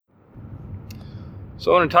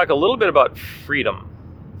So I want to talk a little bit about freedom.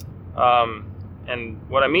 And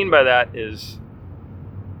what I mean by that is,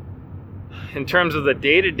 in terms of the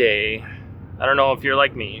day-to-day, I don't know if you're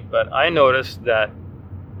like me, but I noticed that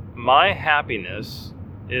my happiness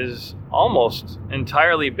is almost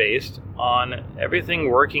entirely based on everything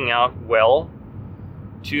working out well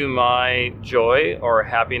to my joy or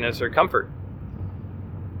happiness or comfort.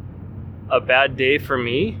 A bad day for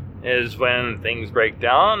me is when things break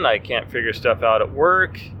down, I can't figure stuff out at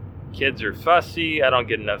work, kids are fussy, I don't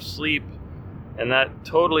get enough sleep, and that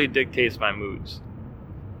totally dictates my moods.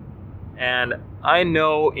 And I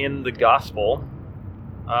know in the gospel,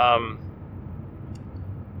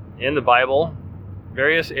 in the Bible,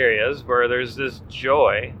 various areas where there's this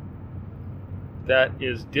joy that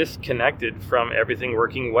is disconnected from everything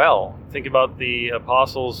working well. Think about the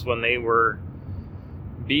apostles when they were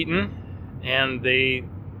beaten and they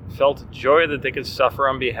felt joy that they could suffer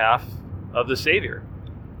on behalf of the Savior.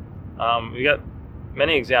 We got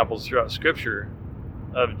many examples throughout Scripture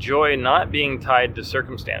of joy not being tied to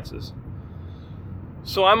circumstances.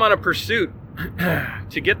 So I'm on a pursuit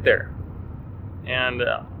to get there. And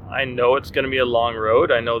I know it's going to be a long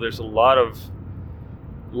road. I know there's a lot of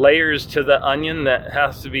layers to the onion that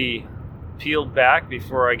has to be peeled back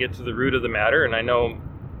before I get to the root of the matter. And I know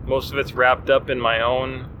most of it's wrapped up in my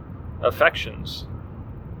own affections.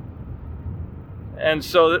 And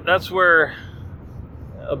so that's where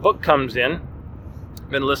a book comes in. I've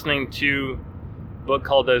been listening to a book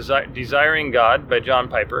called Desiring God by John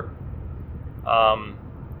Piper.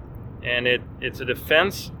 And it's a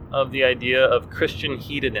defense of the idea of Christian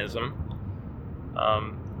hedonism.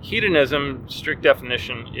 Hedonism, strict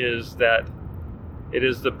definition, is that it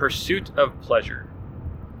is the pursuit of pleasure.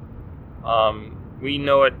 We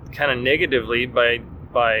know it kind of negatively by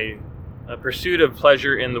a pursuit of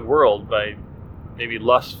pleasure in the world, by maybe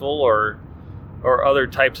lustful or other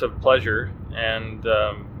types of pleasure, and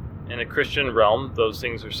in a Christian realm, those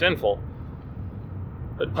things are sinful.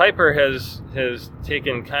 But Piper has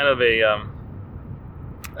taken kind of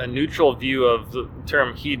a neutral view of the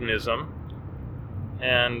term hedonism,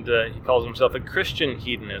 and he calls himself a Christian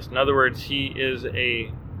hedonist. In other words, he is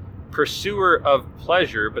a pursuer of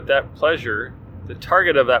pleasure, but that pleasure, the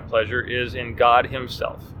target of that pleasure, is in God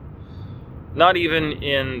himself. Not even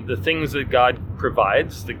in the things that God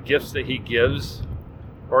provides, the gifts that he gives,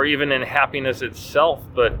 or even in happiness itself,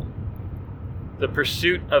 but the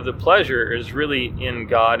pursuit of the pleasure is really in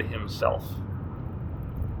God himself.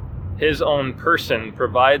 His own person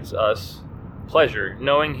provides us pleasure.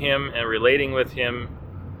 Knowing him and relating with him,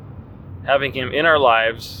 having him in our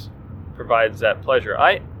lives, provides that pleasure.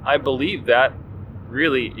 I believe that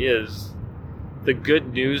really is the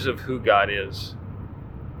good news of who God is.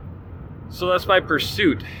 So that's my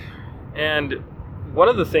pursuit. And one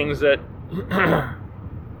of the things that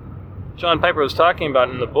John Piper was talking about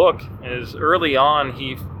in the book is early on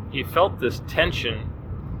he felt this tension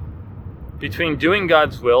between doing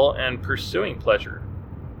God's will and pursuing pleasure.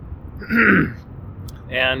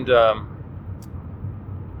 And I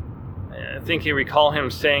think he recall him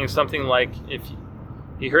saying something like, if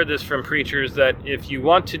he heard this from preachers, that if you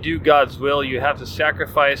want to do God's will, you have to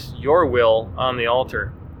sacrifice your will on the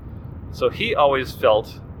altar. So he always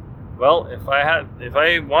felt, well, if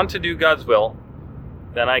I want to do God's will,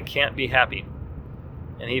 then I can't be happy.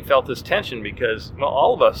 And he felt this tension because, well,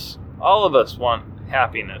 all of us want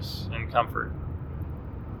happiness and comfort.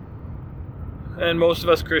 And most of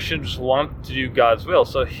us Christians want to do God's will.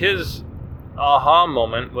 So his aha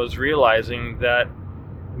moment was realizing that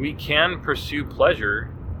we can pursue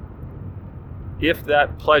pleasure if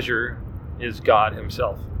that pleasure is God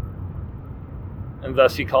himself. And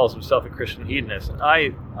thus he calls himself a Christian hedonist. And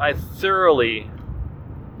I thoroughly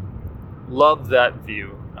love that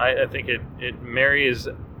view. I think it marries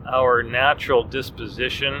our natural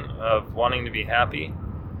disposition of wanting to be happy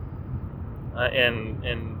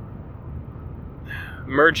and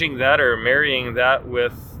merging that or marrying that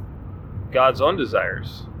with God's own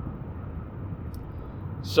desires.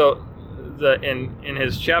 So in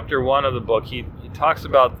his chapter 1 of the book, he talks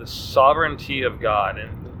about the sovereignty of God,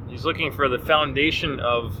 and he's looking for the foundation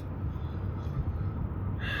of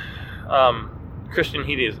Christian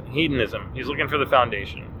hedonism. He's looking for the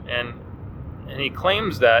foundation. And he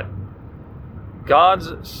claims that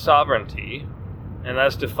God's sovereignty, and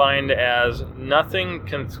that's defined as nothing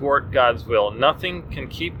can thwart God's will. Nothing can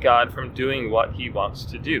keep God from doing what he wants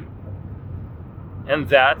to do. And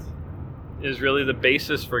that is really the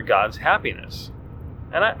basis for God's happiness.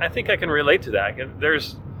 And I think I can relate to that.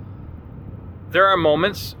 There are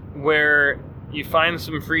moments where you find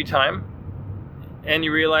some free time and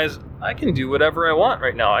you realize, I can do whatever I want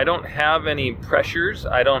right now. I don't have any pressures.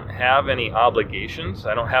 I don't have any obligations.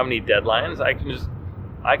 I don't have any deadlines.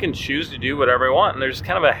 I can choose to do whatever I want. And there's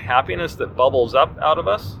kind of a happiness that bubbles up out of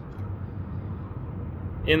us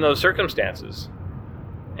in those circumstances.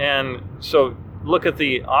 And so look at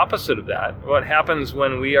the opposite of that. What happens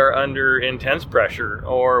when we are under intense pressure,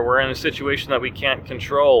 or we're in a situation that we can't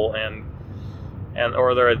control, and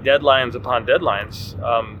or there are deadlines upon deadlines?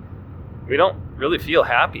 We don't really feel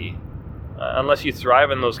happy unless you thrive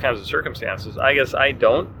in those kinds of circumstances. I guess I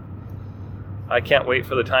don't. I can't wait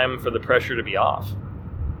for the time for the pressure to be off.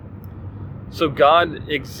 So God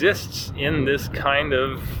exists in this kind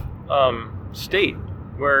of state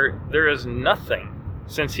where there is nothing.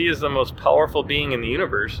 Since he is the most powerful being in the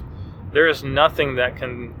universe, there is nothing that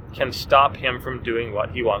can stop him from doing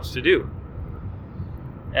what he wants to do.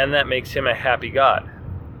 And that makes him a happy God.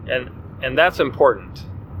 And that's important.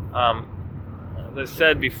 As I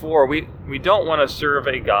said before, we don't want to serve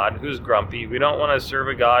a God who's grumpy. We don't want to serve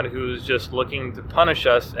a God who's just looking to punish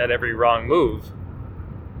us at every wrong move.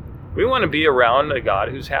 We want to be around a God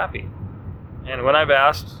who's happy. And when I've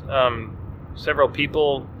asked several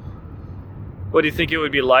people, what do you think it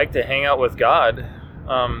would be like to hang out with God?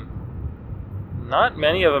 Not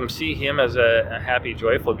many of them see him as a happy,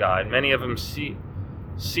 joyful God. Many of them see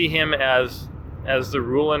him as the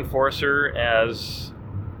rule enforcer, as,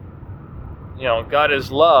 God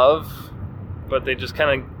is love, but they just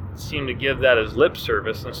kind of seem to give that as lip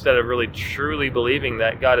service instead of really truly believing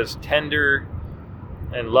that God is tender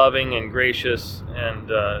and loving and gracious and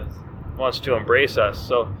wants to embrace us.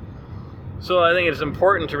 So I think it's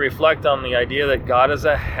important to reflect on the idea that God is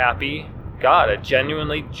a happy God, a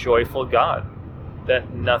genuinely joyful God,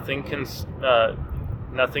 that nothing can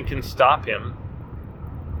stop him.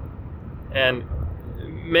 And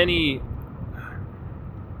many,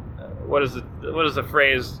 what is the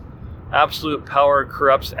phrase? Absolute power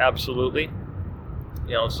corrupts absolutely.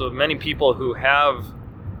 So many people who have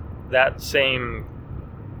that same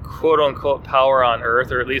quote-unquote power on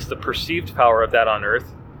earth, or at least the perceived power of that on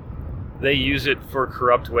earth, they use it for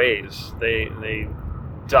corrupt ways. They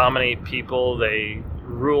dominate people. They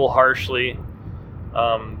rule harshly.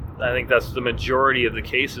 I think that's the majority of the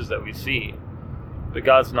cases that we see. But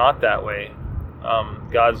God's not that way.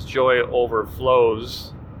 God's joy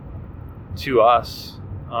overflows to us.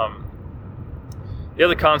 The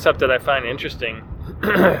other concept that I find interesting,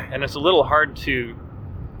 and it's a little hard to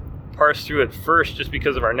parse through at first just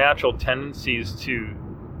because of our natural tendencies to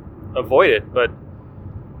avoid it, but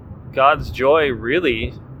God's joy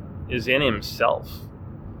really is in himself.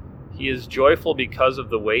 He is joyful because of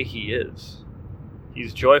the way he is.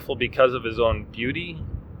 He's joyful because of his own beauty.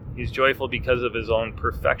 He's joyful because of his own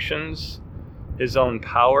perfections, his own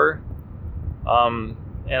power. And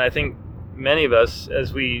I think many of us,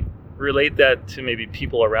 as we relate that to maybe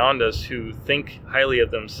people around us who think highly of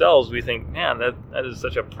themselves, we think, man, that is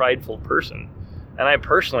such a prideful person. And I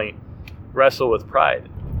personally wrestle with pride.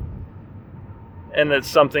 And that's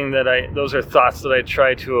something those are thoughts that I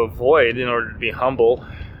try to avoid in order to be humble,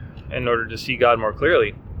 in order to see God more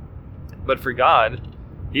clearly. But for God,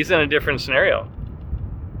 he's in a different scenario.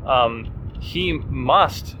 He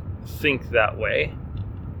must think that way.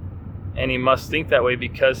 And he must think that way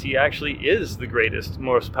because he actually is the greatest,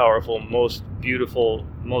 most powerful, most beautiful,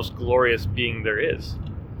 most glorious being there is.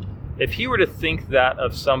 If he were to think that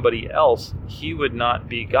of somebody else, he would not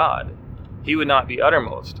be God. He would not be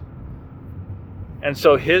uttermost. And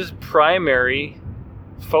so his primary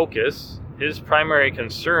focus, his primary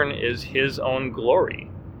concern is his own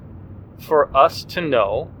glory. For us to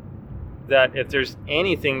know that if there's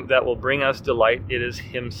anything that will bring us delight, it is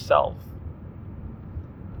himself.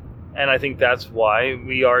 And I think that's why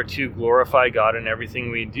we are to glorify God in everything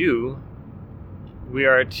we do. We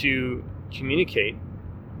are to communicate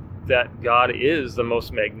that God is the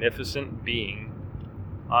most magnificent being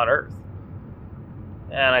on earth.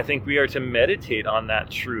 And I think we are to meditate on that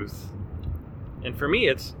truth. And for me,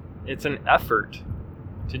 it's an effort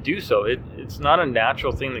to do so. It's not a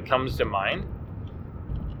natural thing that comes to mind.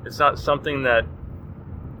 It's not something that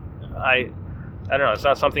I don't know, it's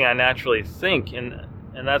not something I naturally think.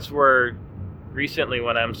 And that's where recently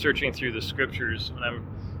when I'm searching through the scriptures, when I'm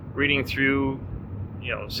reading through,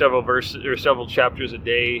 several verses or several chapters a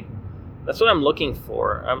day, that's what I'm looking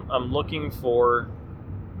for. I'm looking for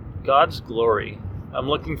God's glory. I'm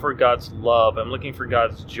looking for God's love. I'm looking for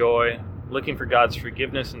God's joy. I'm looking for God's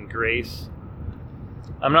forgiveness and grace.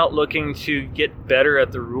 I'm not looking to get better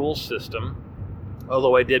at the rule system,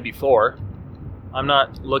 although I did before. I'm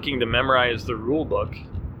not looking to memorize the rule book.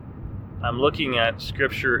 I'm looking at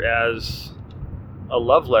Scripture as a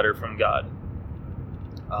love letter from God.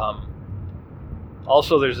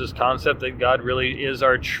 Also, there's this concept that God really is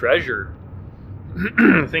our treasure.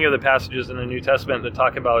 Think of the passages in the New Testament that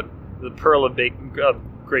talk about the pearl of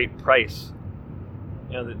great price.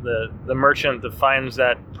 The merchant that finds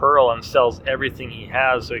that pearl and sells everything he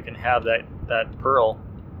has so he can have that pearl.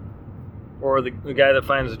 Or the guy that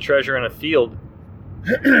finds a treasure in a field,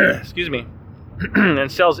 excuse me,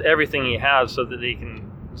 and sells everything he has so that he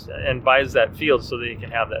can, and buys that field so that he can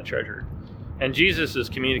have that treasure. And Jesus is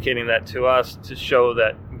communicating that to us to show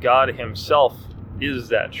that God himself is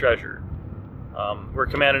that treasure. We're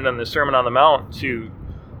commanded in the Sermon on the Mount to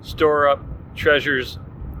store up treasures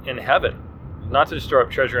in heaven, not to store up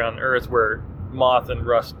treasure on earth where moth and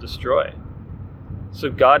rust destroy. So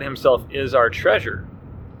God himself is our treasure.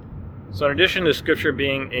 So in addition to Scripture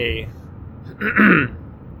being a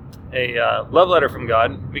love letter from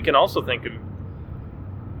God, we can also think of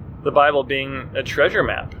the Bible being a treasure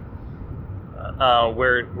map,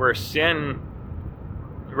 where sin,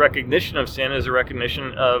 recognition of sin is a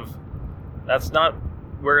recognition of that's not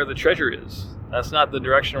where the treasure is. That's not the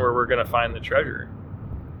direction where we're going to find the treasure.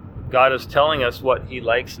 God is telling us what he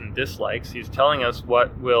likes and dislikes. He's telling us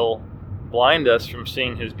what will blind us from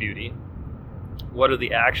seeing his beauty. What are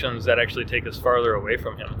the actions that actually take us farther away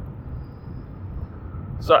from him?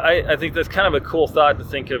 So I think that's kind of a cool thought to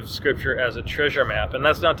think of Scripture as a treasure map. And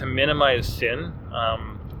that's not to minimize sin,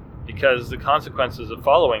 because the consequences of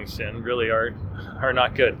following sin really are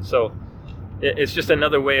not good. So it's just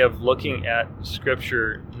another way of looking at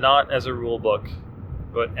Scripture, not as a rule book,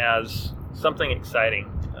 but as something exciting.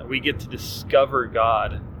 We get to discover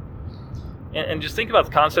God. And just think about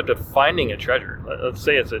the concept of finding a treasure. Let's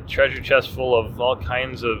say it's a treasure chest full of all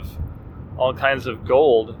kinds of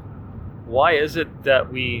gold. Why is it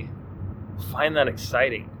that we find that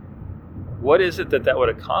exciting? What is it that would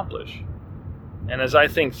accomplish? And as I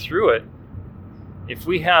think through it, if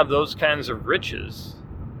we have those kinds of riches,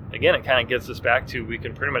 again, it kind of gets us back to we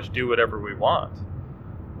can pretty much do whatever we want.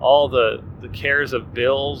 All the cares of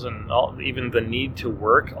bills and even the need to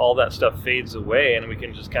work, all that stuff fades away, and we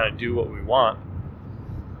can just kind of do what we want.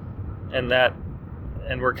 And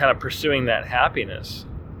we're kind of pursuing that happiness.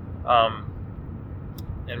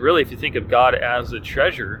 And really, if you think of God as a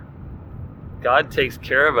treasure, God takes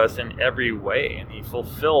care of us in every way, and he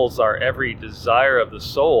fulfills our every desire of the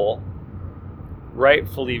soul,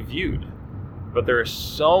 rightfully viewed. But there are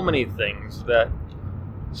so many things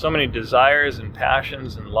so many desires and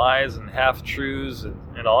passions and lies and half-truths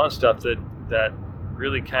and all that stuff that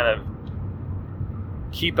really kind of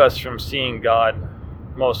keep us from seeing God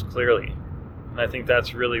most clearly. And I think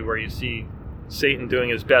that's really where you see Satan doing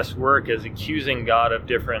his best work, is accusing God of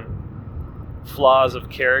different flaws of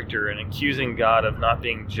character and accusing God of not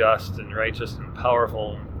being just and righteous and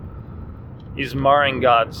powerful. He's marring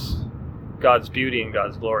God's beauty and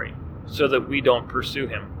God's glory so that we don't pursue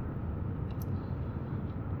him.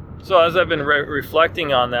 So as I've been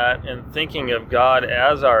reflecting on that and thinking of God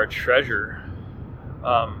as our treasure,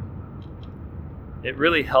 it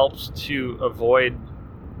really helps to avoid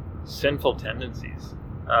sinful tendencies,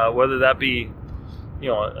 whether that be,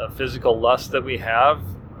 a physical lust that we have.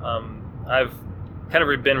 I've kind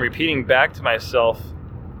of been repeating back to myself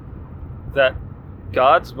that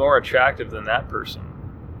God's more attractive than that person.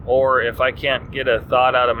 Or if I can't get a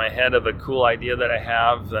thought out of my head of a cool idea that I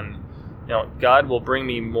have, then God will bring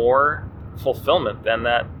me more fulfillment than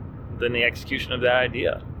the execution of that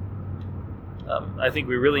idea. I think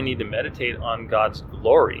we really need to meditate on God's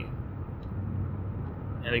glory.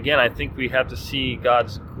 And again, I think we have to see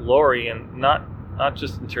God's glory, and not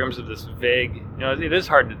just in terms of this vague, it is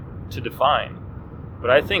hard to define, but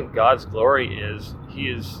I think God's glory is, he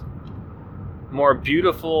is more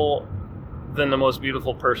beautiful than the most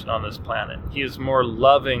beautiful person on this planet. He is more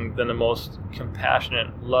loving than the most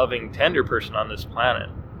compassionate, loving, tender person on this planet.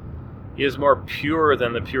 He is more pure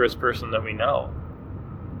than the purest person that we know.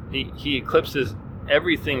 He eclipses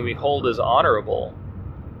everything we hold as honorable.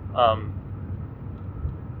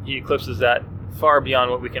 He eclipses that far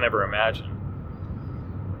beyond what we can ever imagine.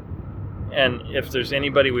 And if there's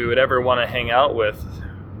anybody we would ever want to hang out with,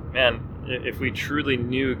 man, if we truly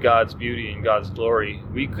knew God's beauty and God's glory,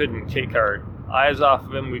 we couldn't take our eyes off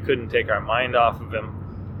of him. We couldn't take our mind off of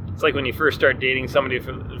him. It's like when you first start dating somebody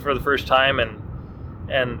for the first time,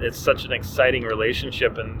 and it's such an exciting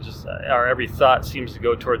relationship, and just our every thought seems to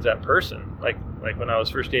go towards that person. Like when I was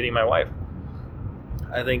first dating my wife.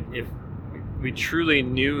 I think if we truly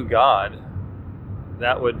knew God,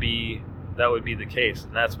 that would be the case,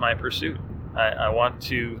 and that's my pursuit. I want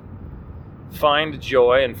to find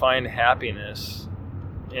joy and find happiness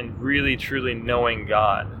in really truly knowing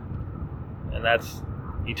God, and that's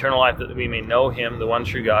eternal life, that we may know him, the one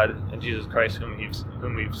true God, and Jesus Christ, whom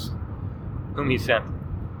he sent.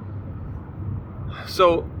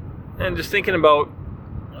 So, and just thinking about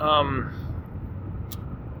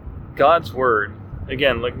God's word,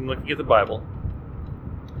 again, looking at the Bible,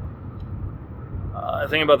 I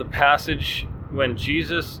think about the passage when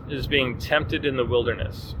Jesus is being tempted in the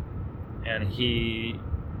wilderness, and he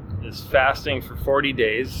is fasting for 40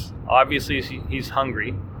 days. Obviously, he's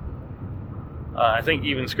hungry. I think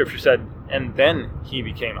even Scripture said, and then he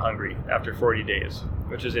became hungry after 40 days,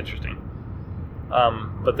 which is interesting.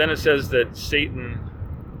 But then it says that Satan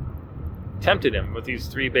tempted him with these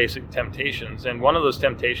 3 basic temptations, and one of those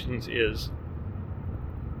temptations is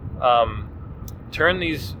turn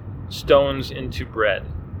these stones into bread.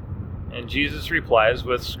 And Jesus replies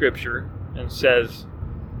with Scripture and says,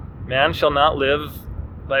 man shall not live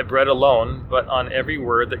by bread alone, but on every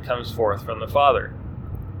word that comes forth from the Father.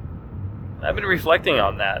 I've been reflecting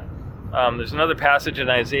on that. There's another passage in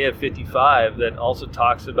Isaiah 55 that also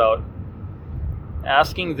talks about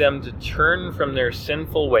asking them to turn from their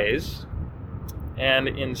sinful ways and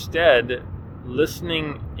instead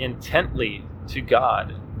listening intently to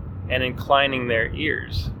God and inclining their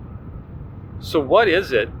ears. So what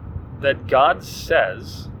is it that God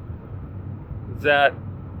says that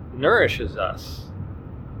nourishes us,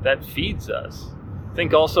 that feeds us?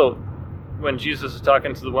 Think also when Jesus is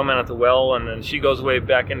talking to the woman at the well, and then she goes away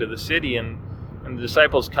back into the city, and the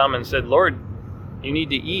disciples come and said, Lord, you need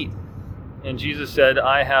to eat. And Jesus said,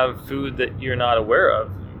 I have food that you're not aware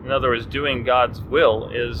of. In other words, doing God's will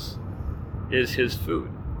is his food.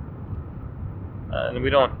 And we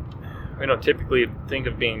don't typically think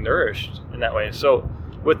of being nourished in that way. So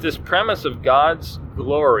with this premise of God's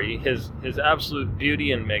glory, his absolute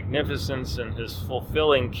beauty and magnificence, and his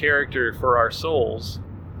fulfilling character for our souls,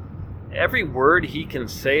 every word he can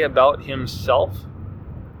say about himself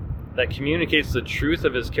that communicates the truth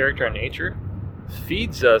of his character and nature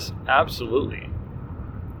feeds us absolutely.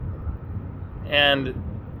 And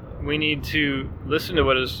we need to listen to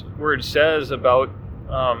what his word says about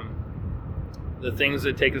the things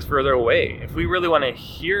that take us further away. If we really want to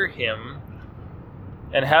hear him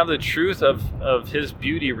and have the truth of his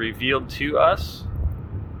beauty revealed to us,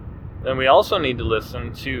 then we also need to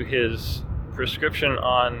listen to his prescription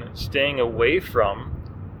on staying away from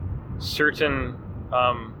certain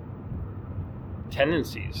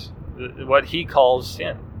tendencies, what he calls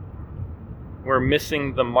sin. We're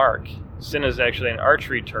missing the mark. Sin is actually an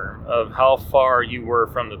archery term of how far you were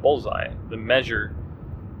from the bullseye. The measure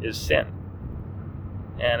is sin.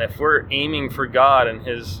 And if we're aiming for God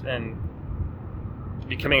and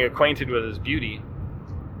becoming acquainted with his beauty,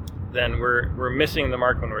 then we're missing the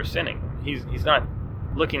mark when we're sinning. He's not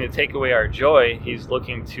looking to take away our joy, he's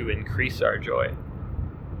looking to increase our joy.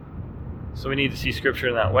 So we need to see Scripture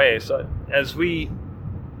in that way. So as we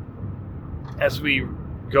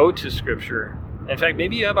go to Scripture, in fact,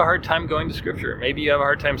 maybe you have a hard time going to Scripture. Maybe you have a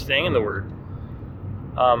hard time staying in the Word.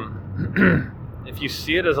 If you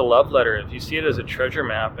see it as a love letter, if you see it as a treasure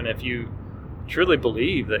map, and if you truly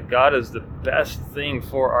believe that God is the best thing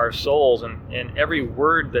for our souls, and every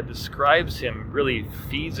word that describes him really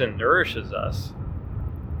feeds and nourishes us,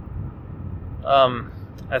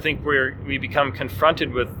 I think we become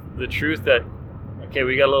confronted with the truth that, okay,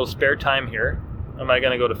 we got a little spare time here. Am I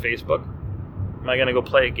going to go to Facebook? Am I going to go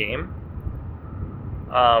play a game?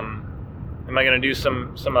 Am I going to do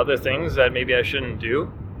some other things that maybe I shouldn't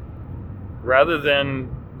do? Rather than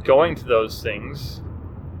going to those things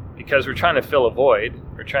because we're trying to fill a void,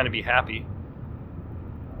 we're trying to be happy,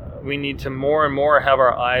 we need to more and more have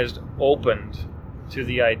our eyes opened to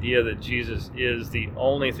the idea that Jesus is the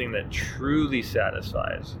only thing that truly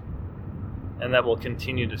satisfies and that will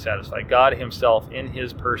continue to satisfy. God himself in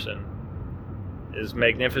his person is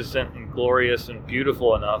magnificent and glorious and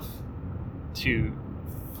beautiful enough to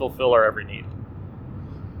fulfill our every need.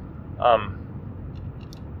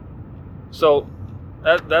 So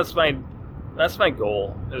that's my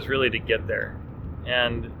goal, is really to get there.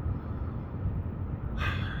 And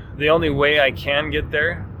the only way I can get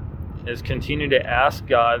there is continue to ask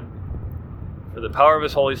God for the power of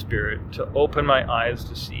his Holy Spirit to open my eyes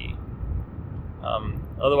to see.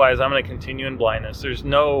 Otherwise, I'm going to continue in blindness. There's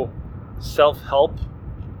no self-help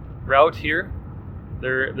route here.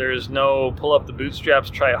 There is no pull up the bootstraps,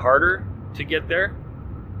 try harder to get there.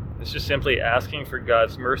 It's just simply asking for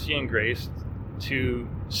God's mercy and grace to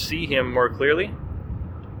see him more clearly.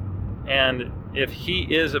 And if he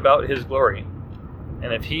is about his glory,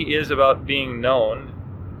 and if he is about being known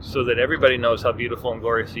so that everybody knows how beautiful and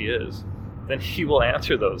glorious he is, then he will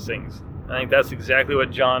answer those things. I think that's exactly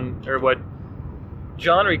what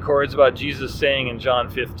John records about Jesus saying in John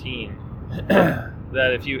 15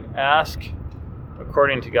 that if you ask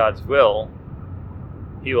according to God's will,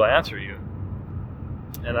 He will answer you.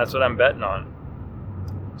 And that's what I'm betting on.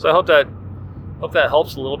 So I hope that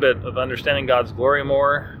helps a little bit of understanding God's glory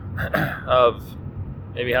more, of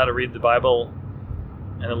maybe how to read the Bible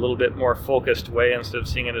in a little bit more focused way instead of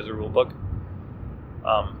seeing it as a rule book.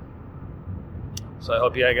 So I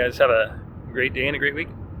hope you guys have a great day and a great week.